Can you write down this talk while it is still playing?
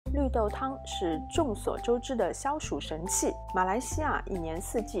绿豆汤是众所周知的消暑神器，马来西亚一年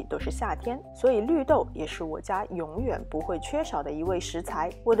四季都是夏天，所以绿豆也是我家永远不会缺少的一味食材。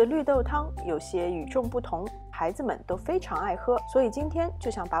我的绿豆汤有些与众不同，孩子们都非常爱喝，所以今天就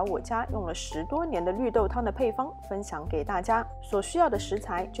想把我家用了10多年的绿豆汤的配方分享给大家。所需要的食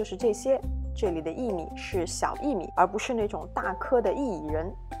材就是这些，这里的薏米是小薏米，而不是那种大颗的薏仁。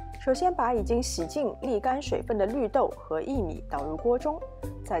首先把已经洗净沥干水分的绿豆和薏米倒入锅中，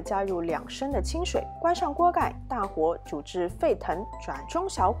再加入2升的清水，关上锅盖，大火煮至沸腾，转中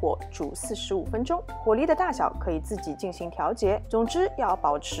小火煮45分钟，火力的大小可以自己进行调节。总之要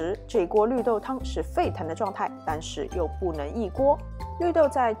保持这锅绿豆汤是沸腾的状态，但是又不能溢锅。绿豆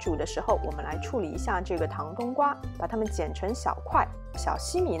在煮的时候，我们来处理一下这个糖冬瓜，把它们剪成小块。小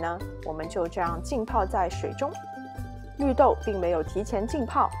西米呢，我们就这样浸泡在水中。绿豆并没有提前浸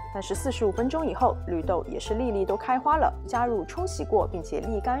泡，但是45分钟以后，绿豆也是粒粒都开花了。加入冲洗过并且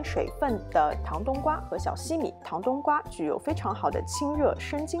沥干水分的糖冬瓜和小西米。糖冬瓜具有非常好的清热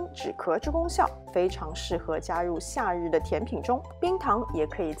生津止咳之功效，非常适合加入夏日的甜品中。冰糖也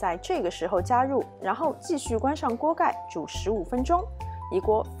可以在这个时候加入，然后继续关上锅盖煮15分钟。一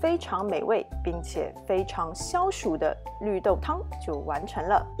锅非常美味并且非常消暑的绿豆汤就完成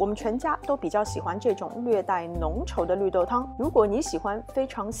了。我们全家都比较喜欢这种略带浓稠的绿豆汤。如果你喜欢非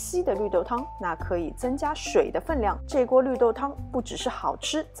常稀的绿豆汤，那可以增加水的分量。这锅绿豆汤不只是好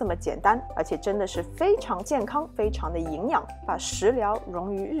吃这么简单，而且真的是非常健康，非常的营养，把食疗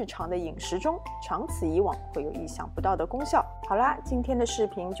融于日常的饮食中，长此以往会有意想不到的功效。好啦，今天的视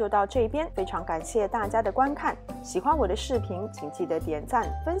频就到这边，非常感谢大家的观看。喜欢我的视频，请记得点赞、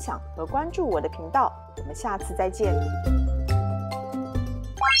分享和关注我的频道。我们下次再见。